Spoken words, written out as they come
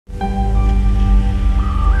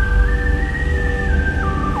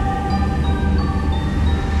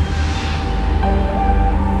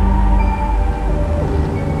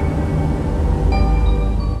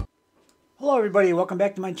everybody, welcome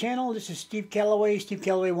back to my channel. This is Steve Callaway, Steve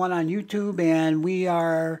Callaway 1 on YouTube, and we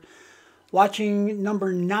are watching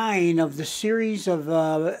number 9 of the series of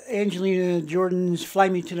Angelina Jordan's Fly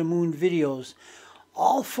Me to the Moon videos.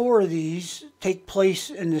 All 4 of these take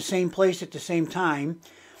place in the same place at the same time.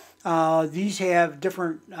 These have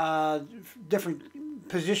different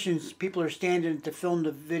positions people are standing to film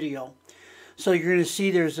the video. So you're going to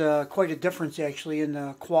see there's quite a difference actually in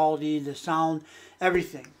the quality, the sound,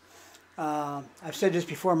 everything. I've said this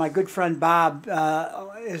before. My good friend Bob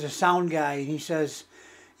is a sound guy, and he says,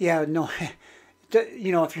 "Yeah, no,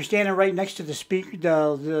 you know, if you're standing right next to the speaker,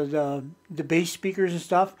 the bass speakers and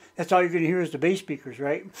stuff, that's all you're going to hear is the bass speakers,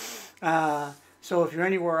 right? So if you're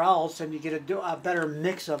anywhere else, then you get a better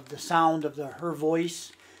mix of the sound of her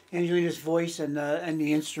voice, Angelina's voice, and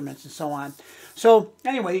the instruments and so on. So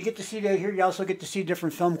anyway, you get to see that here. You also get to see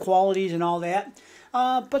different film qualities and all that.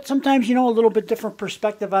 But sometimes, you know, a little bit different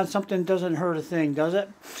perspective on something doesn't hurt a thing, does it?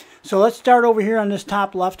 So let's start over here on this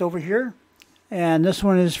top left over here. And this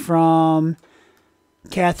one is from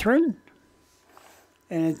Kathrine.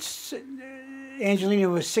 And it's Angelina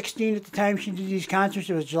was 16 at the time she did these concerts.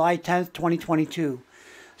 It was July 10th, 2022.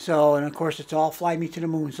 So, and of course, it's all Fly Me to the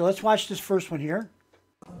Moon. So let's watch this first one here.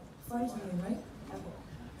 Fly to the Moon, right? Okay.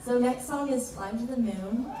 So next song is Fly to the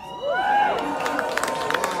Moon.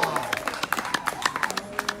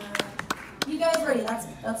 You guys ready? That's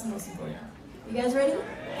the most important. You guys ready?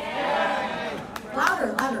 Yeah.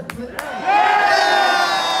 Louder, louder. Yeah.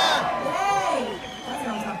 Yay! That's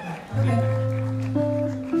what I'm talking about. Okay.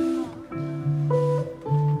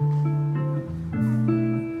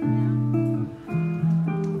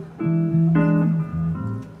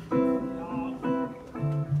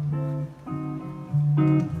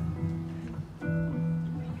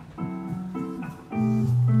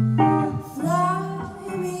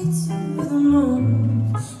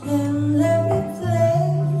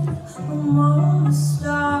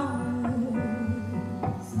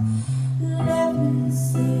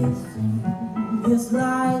 It's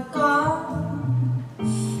like on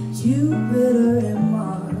Jupiter and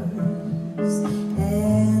Mars,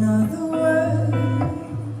 and other words,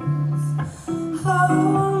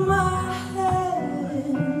 hold my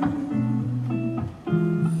hand,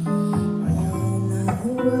 and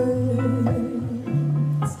other words,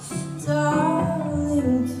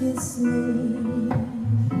 darling, kiss me.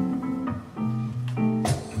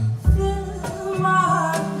 Fill my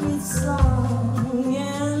heart with song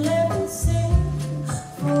and let me sing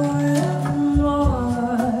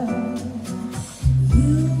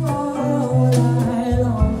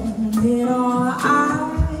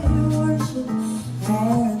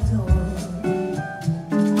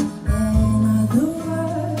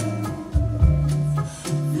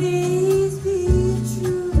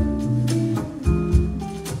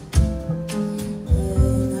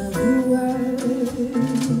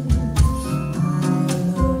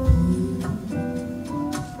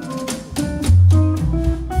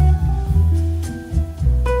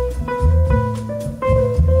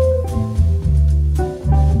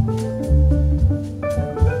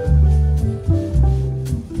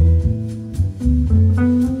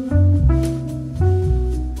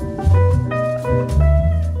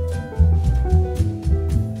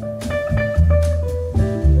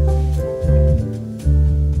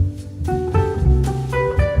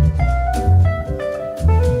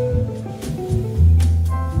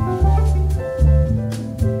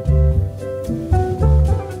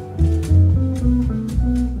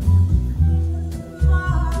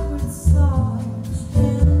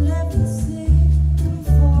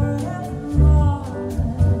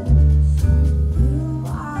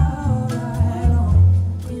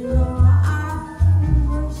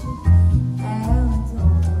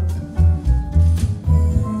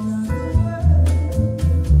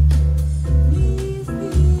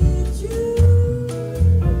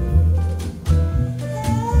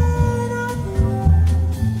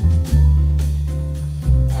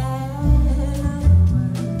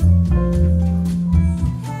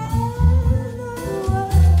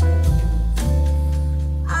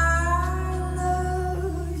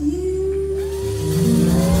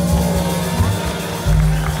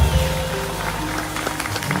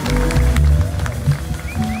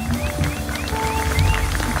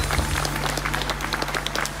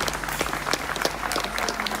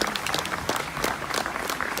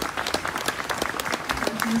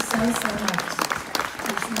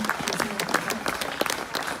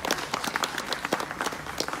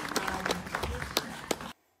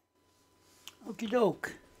Okie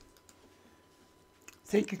doke.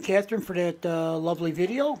 Thank you, Kathrine, for that lovely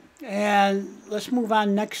video. And let's move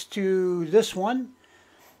on next to this one.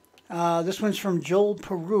 This one's from Joel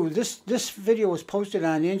Perou. This video was posted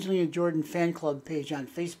on Angelina Jordan fan club page on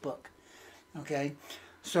Facebook. Okay,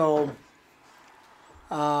 so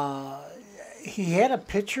he had a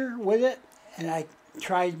picture with it, and I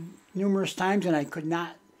tried numerous times, and I could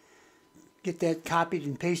not get that copied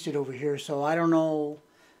and pasted over here. So I don't know.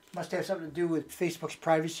 Must have something to do with Facebook's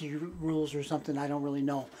privacy rules or something. I don't really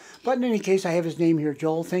know. But in any case, I have his name here.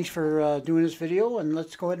 Joel, thanks for doing this video, and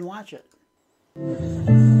let's go ahead and watch it.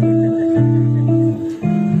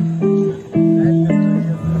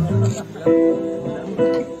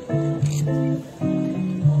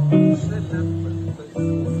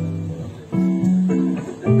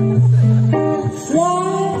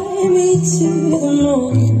 Fly me to the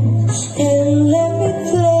moon and let me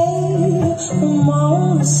play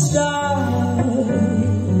among the stars.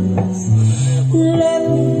 Let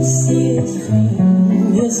me see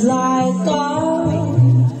things like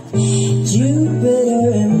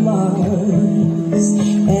Jupiter and Mars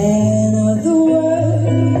and other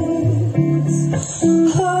worlds.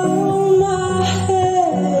 Hold my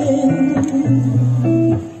hand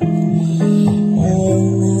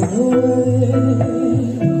and other words.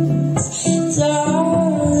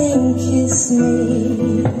 Darling, kiss me.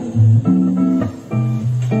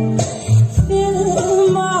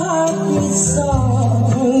 Fill my heart with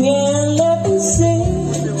song and let me sing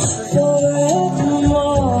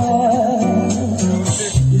forevermore.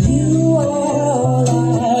 You are all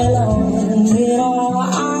I long, and all I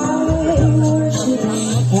worship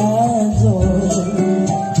and adore.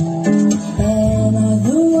 And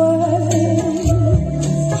other words,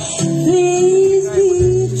 please be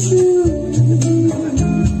true.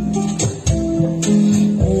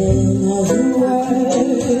 And other words, I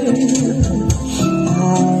love you.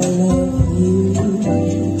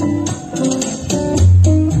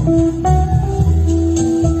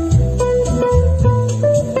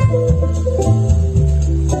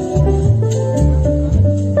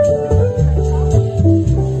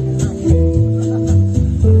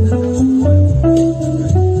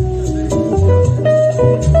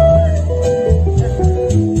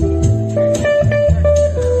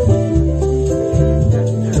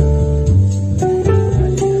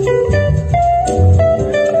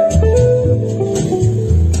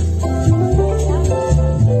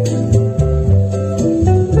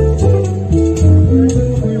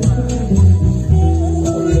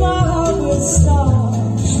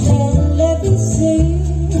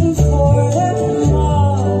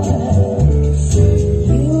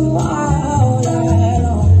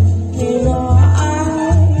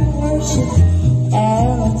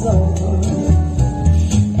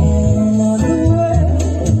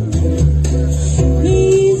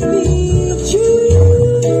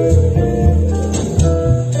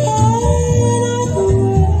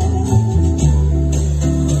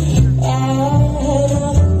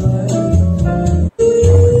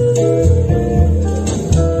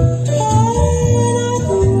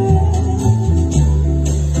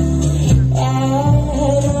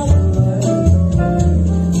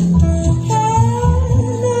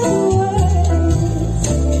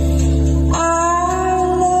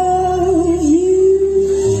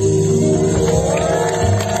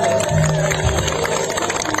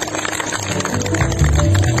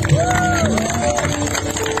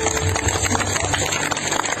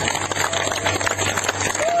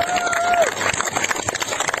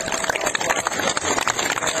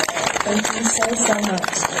 Thank you so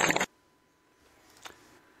much.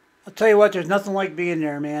 I'll tell you what, there's nothing like being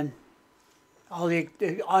there, man. All the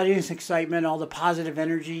audience excitement, all the positive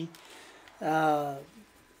energy. You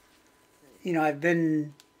know, I've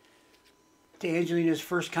been to Angelina's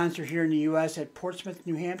first concert here in the U.S. at Portsmouth,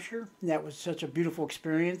 New Hampshire. And that was such a beautiful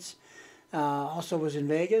experience. Also was in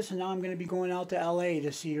Vegas, and now I'm going to be going out to L.A.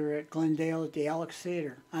 to see her at Glendale at the Alex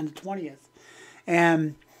Theater on the 20th.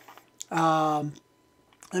 And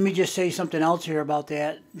let me just say something else here about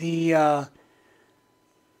that.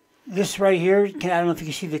 This right here, I don't know if you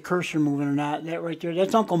can see the cursor moving or not. That right there,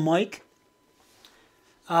 that's Uncle Mike.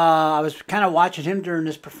 I was kind of watching him during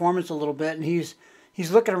this performance a little bit, and he's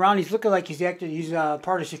looking around. He's looking like he's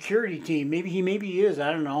part of security team. Maybe he is. I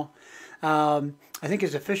don't know. I think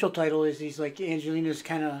his official title is he's like Angelina's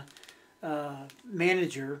kind of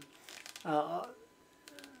manager.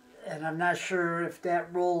 And I'm not sure if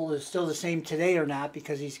that role is still the same today or not,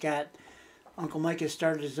 because he's got, Uncle Mike has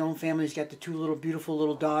started his own family. He's got the two beautiful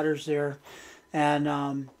little daughters there.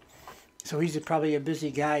 And so he's probably a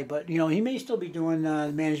busy guy. But, you know, he may still be doing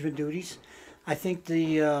management duties. I think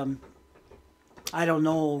the I don't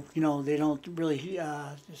know, you know, they don't really,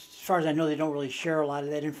 as far as I know, they don't really share a lot of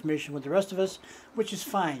that information with the rest of us, which is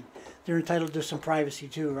fine. They're entitled to some privacy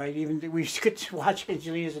too, right? Even we get to watch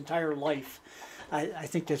Angelina's entire life. I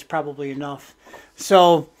think that's probably enough.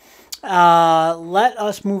 So let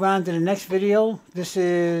us move on to the next video. This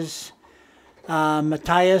is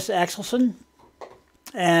Mattias Axelsson.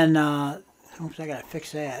 And, oops, I gotta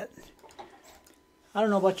fix that. I don't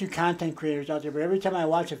know about you content creators out there, but every time I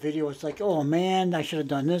watch a video, it's like, oh man, I should have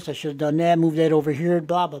done this, I should have done that, move that over here,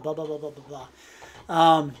 blah, blah, blah, blah, blah, blah, blah,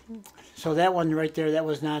 blah. So that one right there, that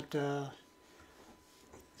was not, the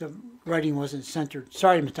writing wasn't centered.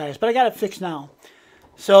 Sorry, Mattias, but I got it fixed now.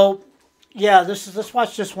 So, yeah, let's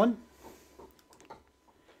watch this one.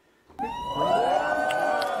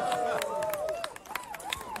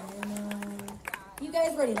 You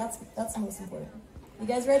guys ready? That's the most important. You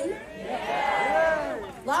guys ready? Yeah.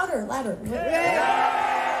 Louder, louder. Yeah.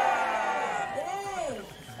 Yay!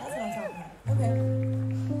 That's what I'm talking about. Okay.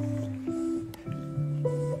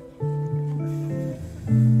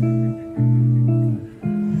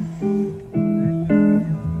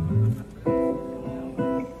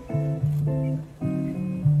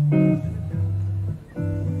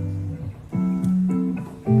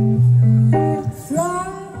 Fly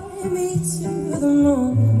me to the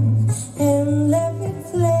moon and let me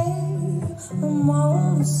play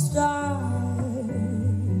among the stars.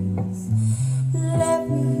 Let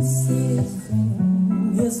me see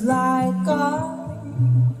things like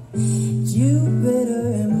on Jupiter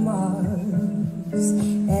and Mars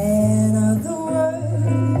and other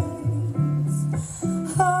worlds.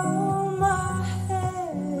 Hold my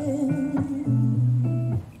hand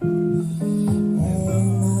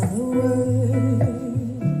and other worlds.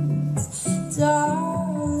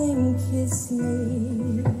 Darling, kiss me.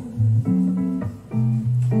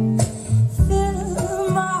 Fill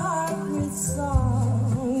my heart with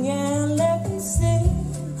song and let me sing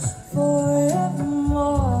forevermore.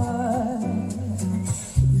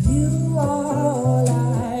 You are all I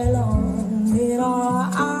long and all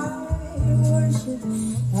I worship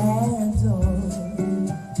and adore.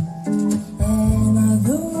 And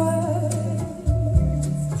other words,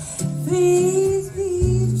 please be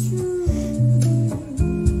true.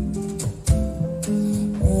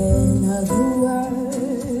 In other words,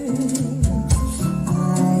 I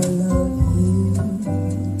love you.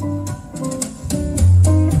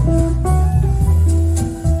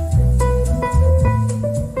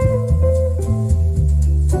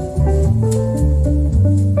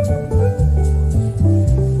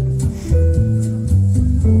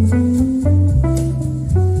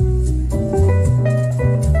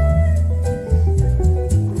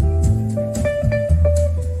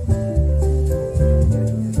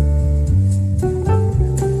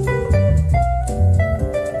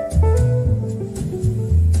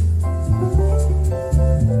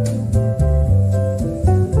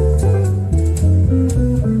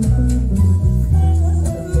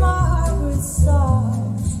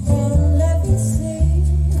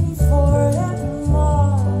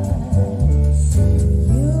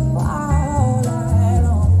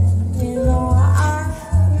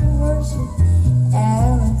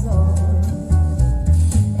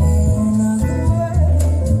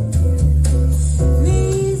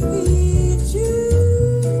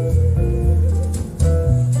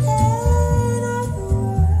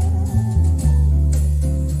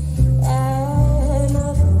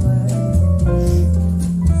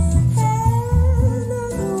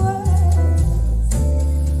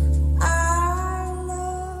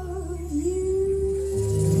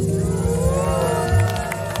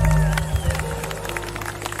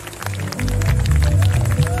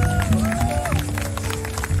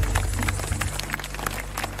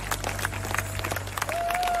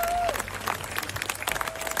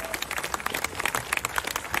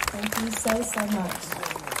 Thank you so much.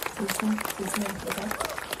 Kiss me, okay?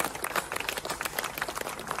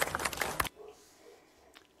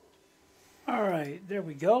 All right, there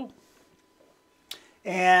we go.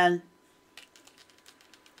 And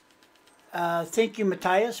thank you,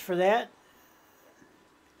 Mattias, for that.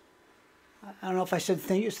 I don't know if I said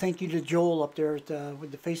thank you to Joel up there with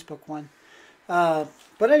the Facebook one. But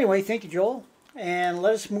anyway, thank you, Joel. And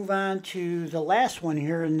let us move on to the last one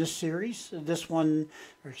here in this series. This one,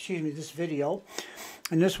 or excuse me, this video.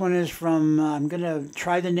 And this one is from, I'm going to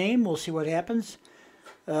try the name. We'll see what happens.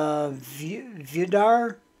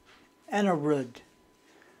 Vidar Enerud.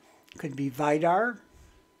 Could be Vidar.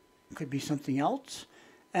 Could be something else.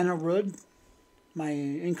 Enerud. My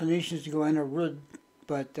inclination is to go Enerud.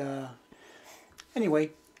 But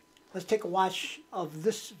anyway, let's take a watch of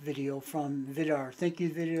this video from Vidar. Thank you,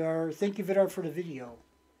 Vidar. Thank you, Vidar, for the video.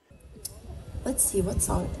 Let's see, what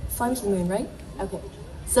song? Flying to the Moon, right? Okay.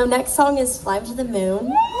 So next song is Flying to the Moon.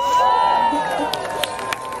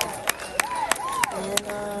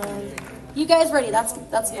 And you guys ready? That's the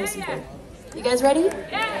most important. You guys ready?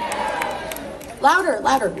 Yeah. Louder,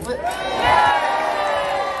 louder. Yay!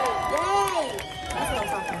 That's what I'm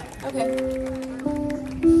talking about. Okay.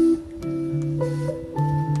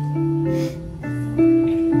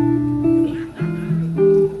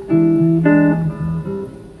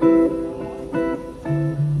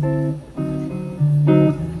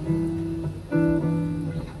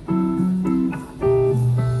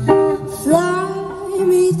 Fly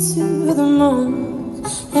me to the moon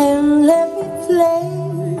and let me play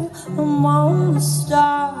among the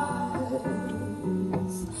stars.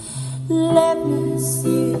 Let me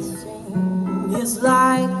see things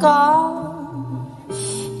like on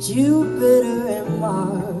Jupiter and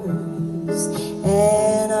Mars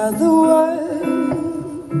and other words.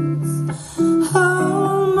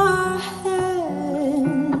 Hold my hand.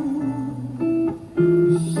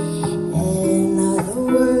 In other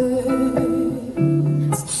words,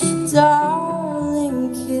 darling,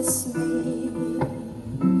 kiss me.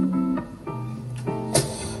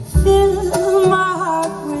 Fill my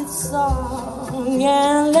heart with song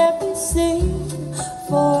and let me sing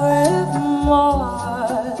forevermore.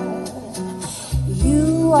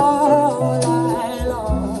 You are all I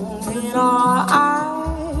long and all I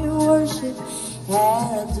worship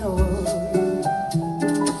and adore.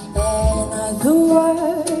 In other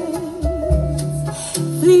words,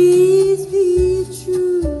 please be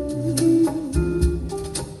true.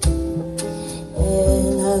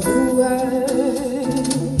 In other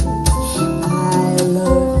words, I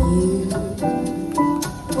love you.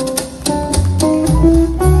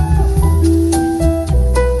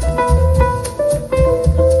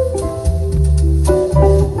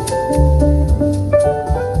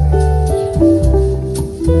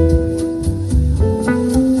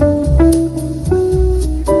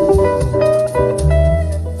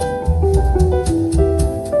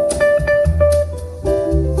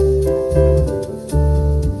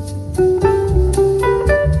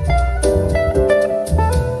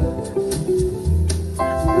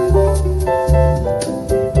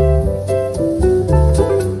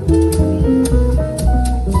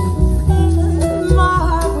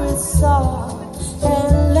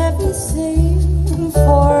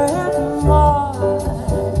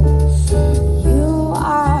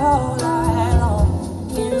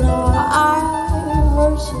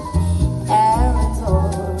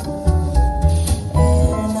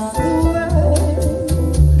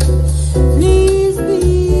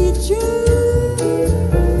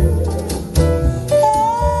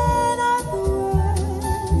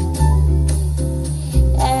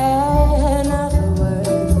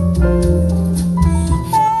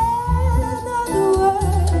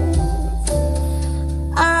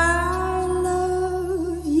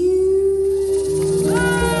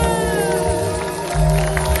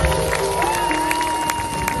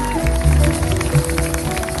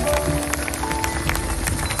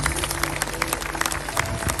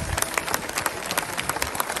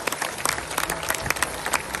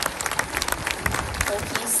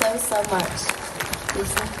 So much.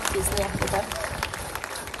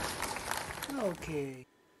 Okay.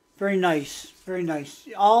 Very nice. Very nice.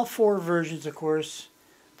 All four versions, of course.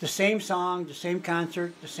 The same song, the same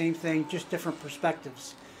concert, the same thing, just different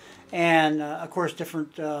perspectives. And, of course,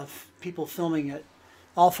 different people filming it.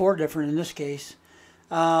 All four different in this case.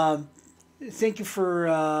 Thank you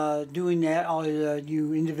for doing that, all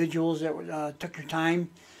you individuals that took your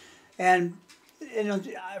time. And you know,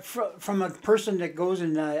 from a person that goes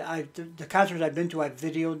and the concerts I've been to, I've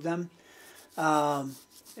videoed them.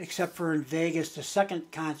 Except for in Vegas, the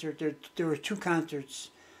second concert, there were two concerts.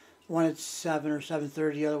 One at 7 or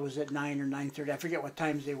 7:30, the other was at 9 or 9:30. I forget what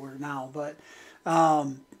times they were now, but I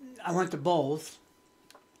went to both.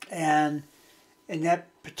 And in that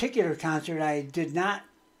particular concert, I did not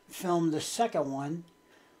film the second one.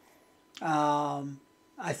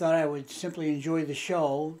 I thought I would simply enjoy the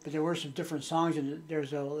show, but there were some different songs, and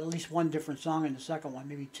there's at least one different song in the second one,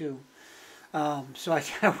 maybe two. So I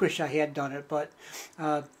kind of wish I had done it, but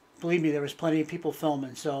believe me, there was plenty of people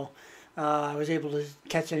filming, so I was able to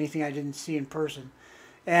catch anything I didn't see in person.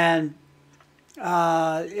 And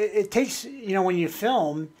it takes, you know, when you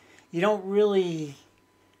film, you don't really,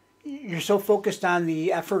 you're so focused on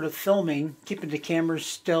the effort of filming, keeping the cameras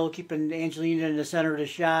still, keeping Angelina in the center of the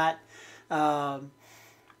shot,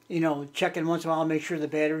 you know, checking once in a while, make sure the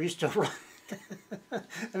battery's still running.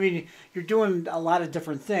 I mean, you're doing a lot of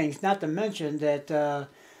different things. Not to mention that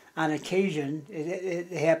on occasion,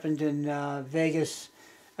 it happened in Vegas.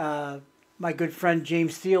 My good friend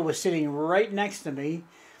James Thiel was sitting right next to me,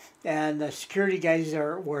 and the security guys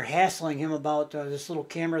were hassling him about this little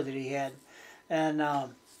camera that he had. And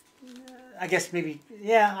I guess maybe,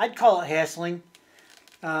 yeah, I'd call it hassling.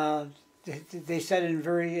 They said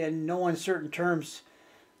in no uncertain terms,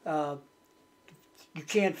 you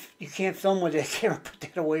can't film with that camera, put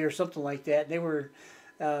that away or something like that. They were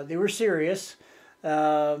serious,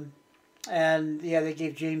 and yeah, they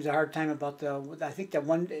gave James a hard time about I think that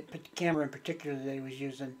one camera in particular that he was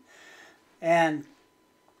using, and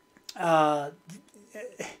I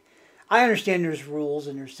understand there's rules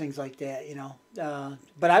and there's things like that, you know,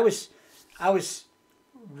 but I was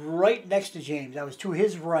right next to James. I was to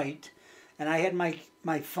his right, and I had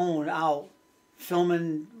my phone out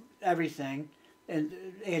filming everything. And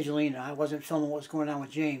Angelina, I wasn't filming what was going on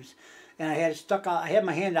with James, and I had it stuck out. I had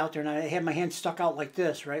my hand out there, and I had my hand stuck out like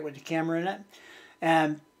this, right, with the camera in it,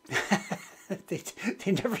 and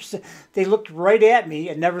they never said. They looked right at me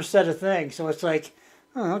and never said a thing. So it's like,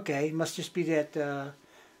 oh, okay, it must just be that.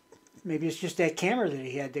 Maybe it's just that camera that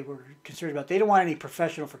he had. They were concerned about. They don't want any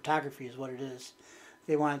professional photography, is what it is.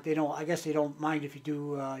 They don't. I guess they don't mind if you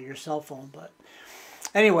do your cell phone. But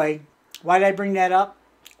anyway, why did I bring that up?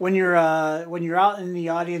 When you're out in the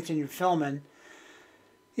audience and you're filming,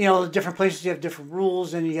 you know, different places you have different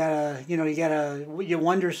rules, and you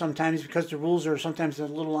wonder sometimes, because the rules are sometimes a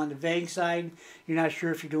little on the vague side. You're not sure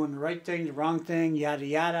if you're doing the right thing, the wrong thing, yada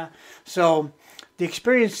yada. So the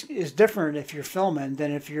experience is different if you're filming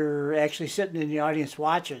than if you're actually sitting in the audience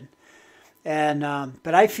watching. And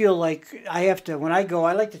but I feel like I have to, when I go,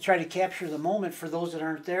 I like to try to capture the moment for those that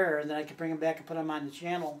aren't there, and then I can bring them back and put them on the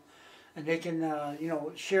channel. And they can, you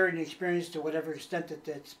know, share an experience to whatever extent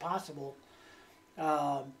that's possible.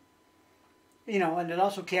 You know, and it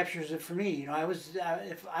also captures it for me. You know,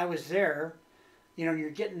 if I was there, you know, you're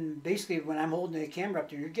getting, basically when I'm holding the camera up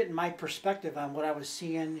there, you're getting my perspective on what I was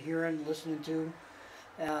seeing, hearing, listening to,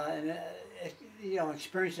 and you know,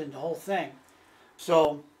 experiencing the whole thing.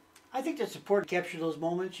 So I think that's important to capture those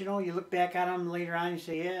moments. You know, you look back on them later on, you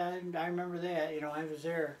say, yeah, I remember that. You know, I was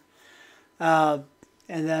there.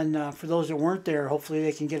 And then for those that weren't there, hopefully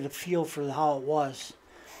they can get a feel for how it was.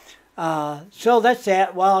 So that's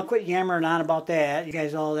that. Well, I'll quit yammering on about that. You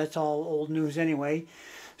guys that's all old news anyway.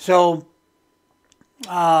 So,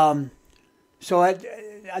 the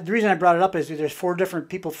reason I brought it up is that there's 4 different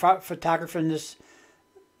people photographing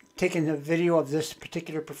taking a video of this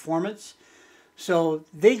particular performance. So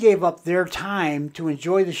they gave up their time to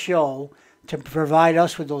enjoy the show to provide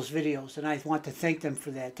us with those videos. And I want to thank them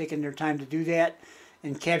for that, taking their time to do that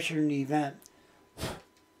and capturing the event.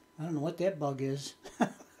 I don't know what that bug is.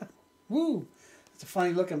 Woo! It's a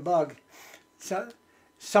funny looking bug. So,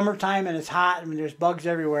 summertime and it's hot. I mean, there's bugs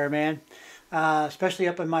everywhere, man. Especially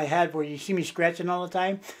up in my head where you see me scratching all the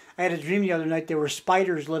time. I had a dream the other night there were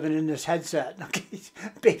spiders living in this headset. Okay,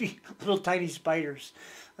 baby, little tiny spiders.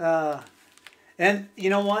 And you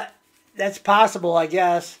know what? That's possible, I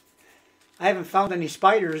guess. I haven't found any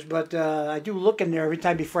spiders, but I do look in there every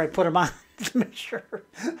time before I put them on to make sure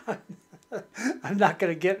I'm not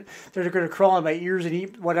going to get, they're going to crawl in my ears and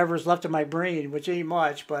eat whatever's left of my brain, which ain't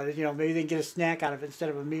much, but, you know, maybe they can get a snack out of it instead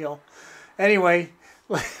of a meal. Anyway,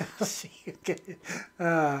 let's see.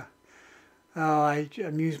 I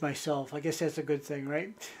amuse myself. I guess that's a good thing,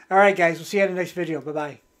 right? All right, guys, we'll see you in the next video.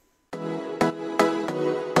 Bye-bye.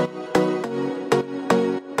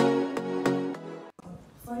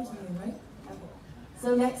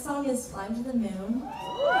 So next song is Fly to the Moon.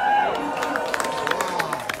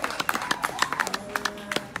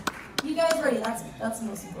 You guys ready? That's the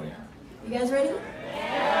most important. You guys ready?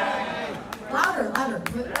 Yeah. Louder, louder.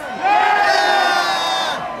 Yeah.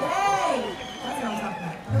 Yay! That's what I'm talking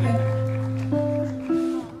about. Okay.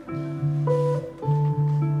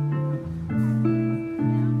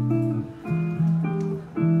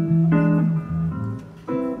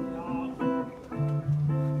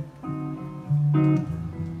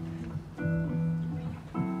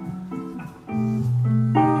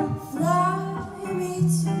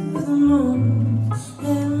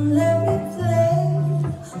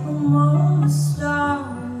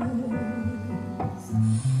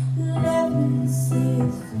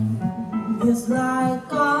 It's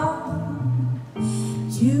like on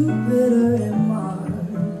Jupiter and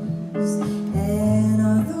Mars and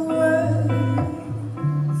other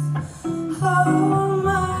words. Hold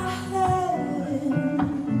my hand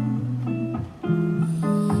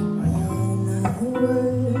and other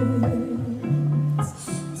words.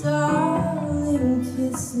 Darling,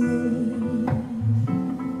 kiss me.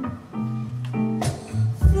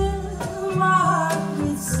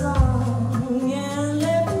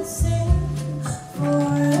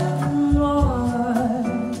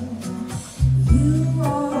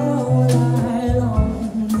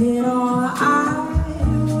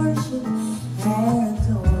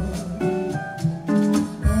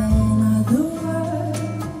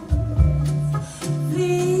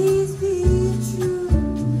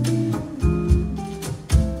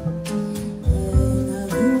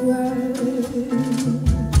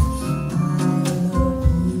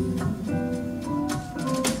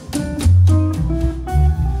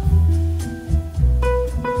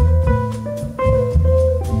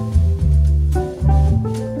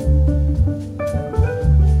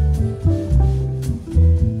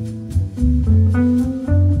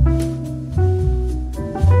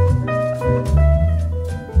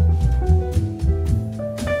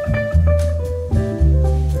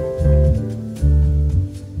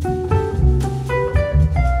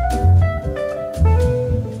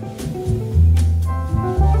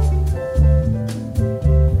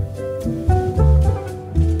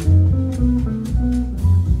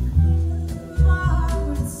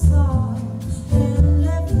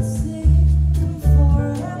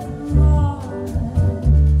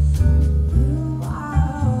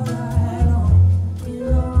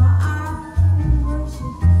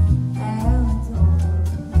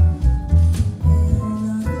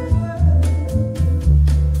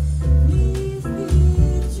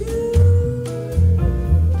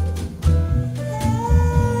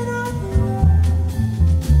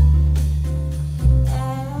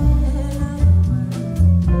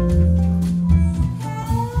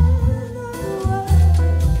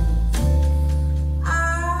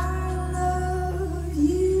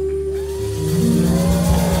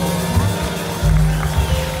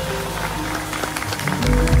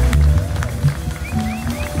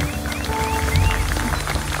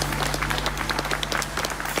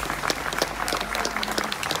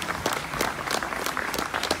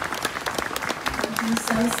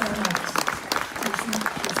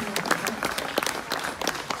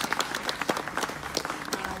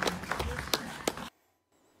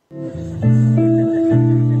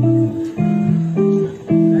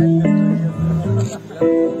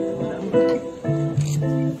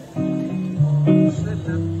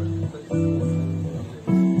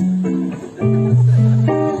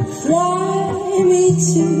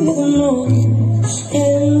 to the moon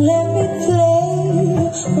and let me play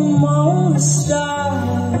among the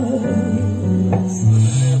stars.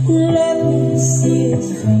 Let me see his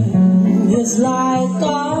fingers like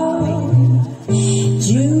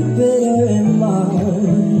Jupiter and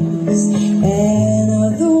Mars and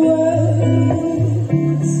other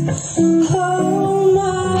words. Hold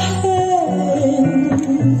my hand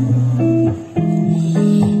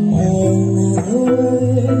and other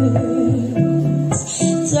words.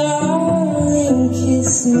 Darling,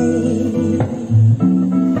 kiss me.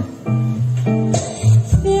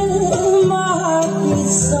 Fill my heart with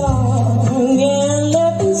song and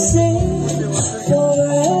let me sing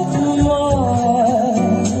forevermore.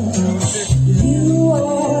 You are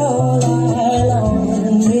all I long,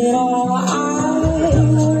 and all I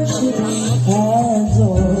worship and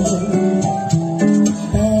adore.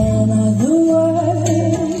 And other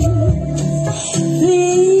words,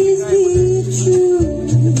 please be true.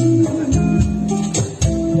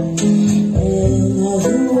 And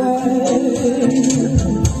other words,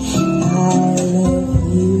 I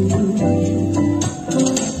love you.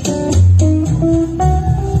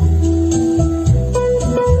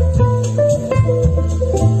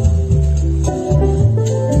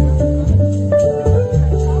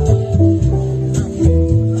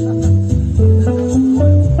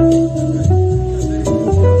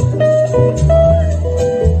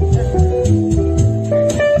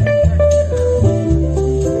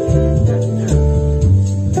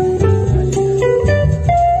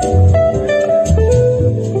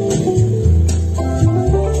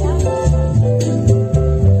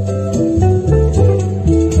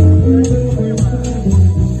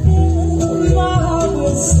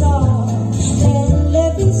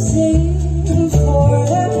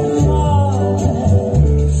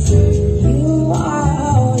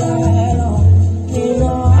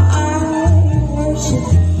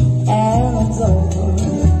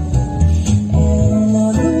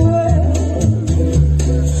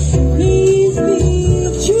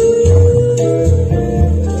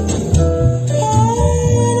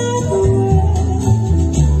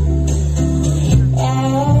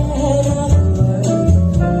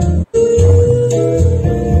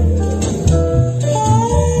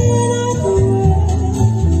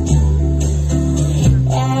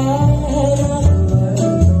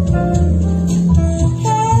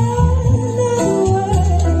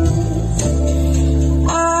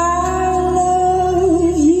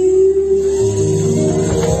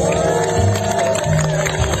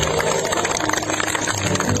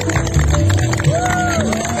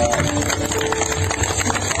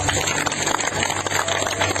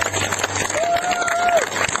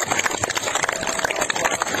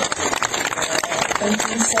 Thank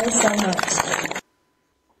you so much.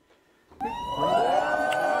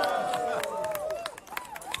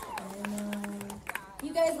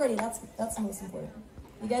 You guys ready? That's the most important.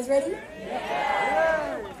 You guys ready?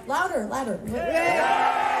 Yeah. Louder, louder. Yay!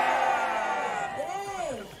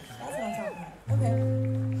 That's what I'm talking about. Okay.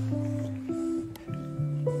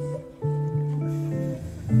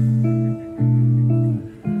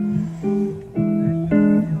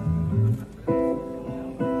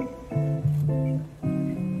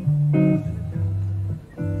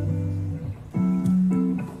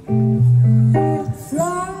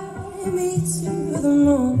 Fly me to the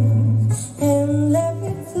moon and let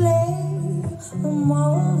me play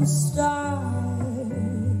among the stars.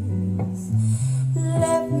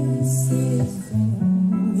 Let me see his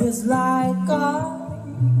fingers like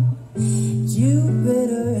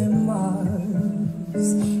Jupiter and Mars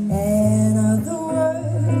and other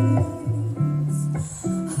words.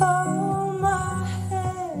 Hold my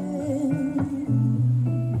hand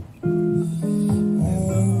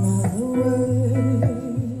and other words.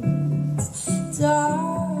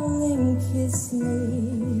 Darling, kiss me.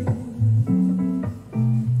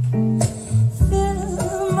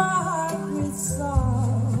 Fill my heart with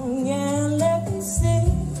song and let me sing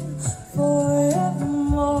forevermore.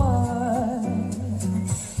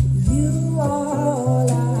 You are all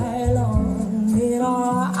I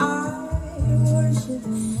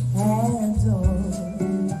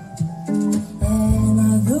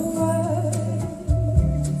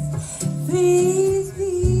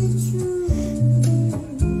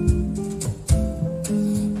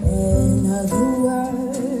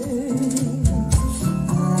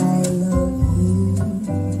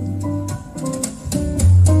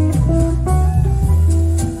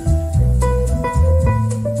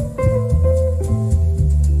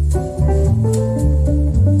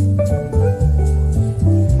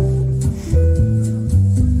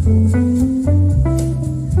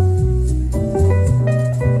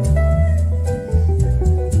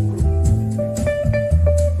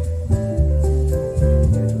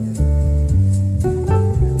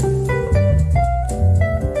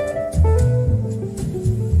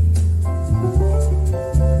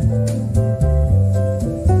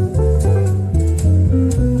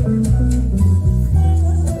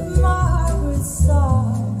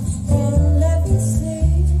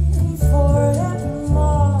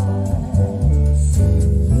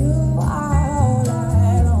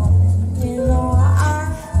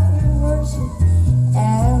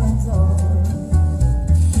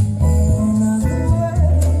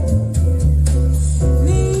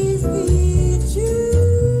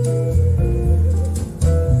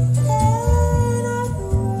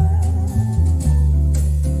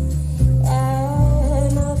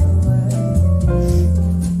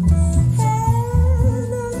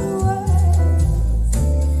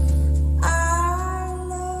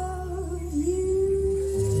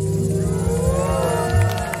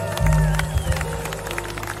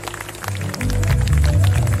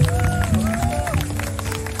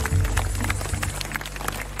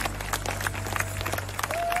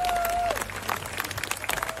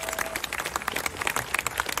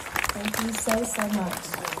so, so much.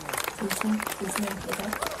 Tusen hjertelig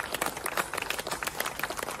takk.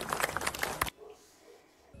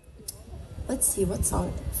 Let's see, what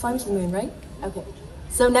song? Fly Me to the Moon, right? Okay.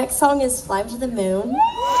 So next song is Fly Me to the Moon.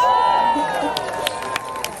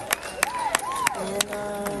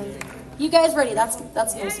 And you guys ready? That's the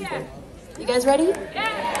most important. You guys ready? Yeah.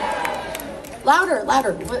 Louder,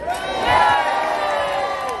 louder. Yay!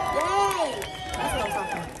 That's what I'm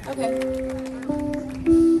talking about. Okay.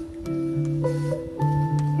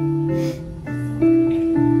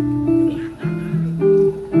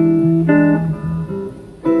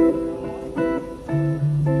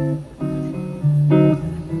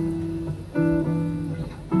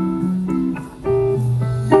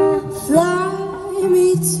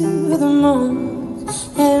 To the moon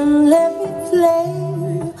and let me play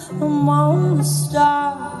among the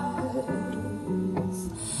stars.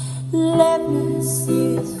 Let me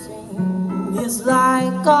see things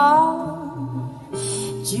like on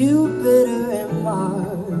Jupiter and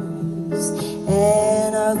Mars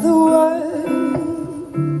and other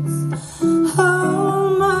words.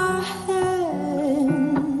 Hold my hand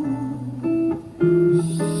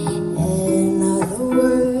and other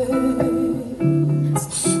words.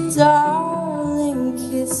 Darling,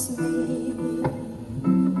 kiss me.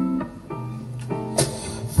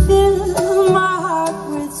 Fill my heart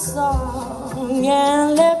with song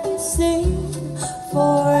and let me sing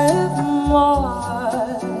forevermore.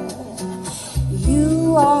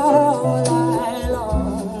 You are all I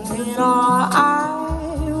long and all I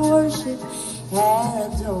worship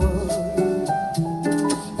and adore.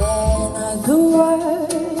 And other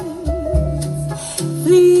words,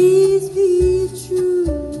 please be true.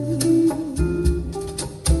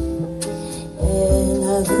 In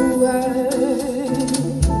other words,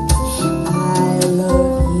 I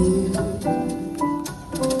love you.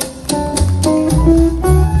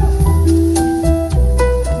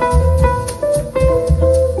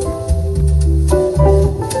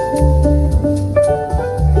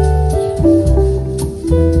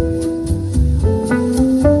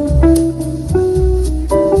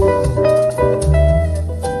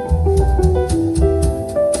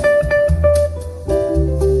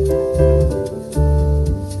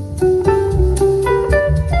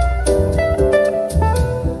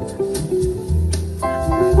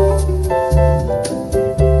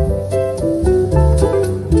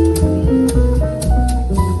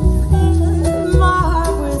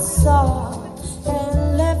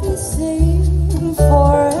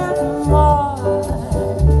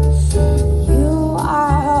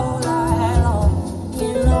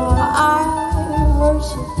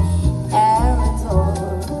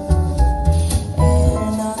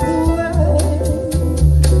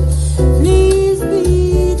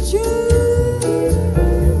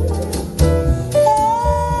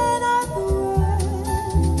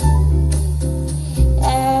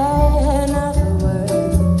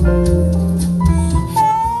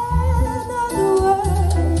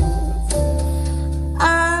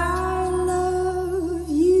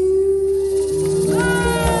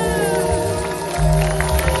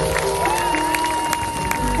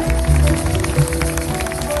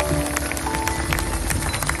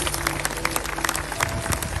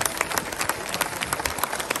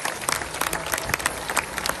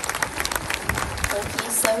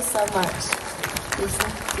 So much.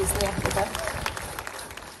 Tusen hjertelig takk.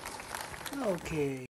 Okay.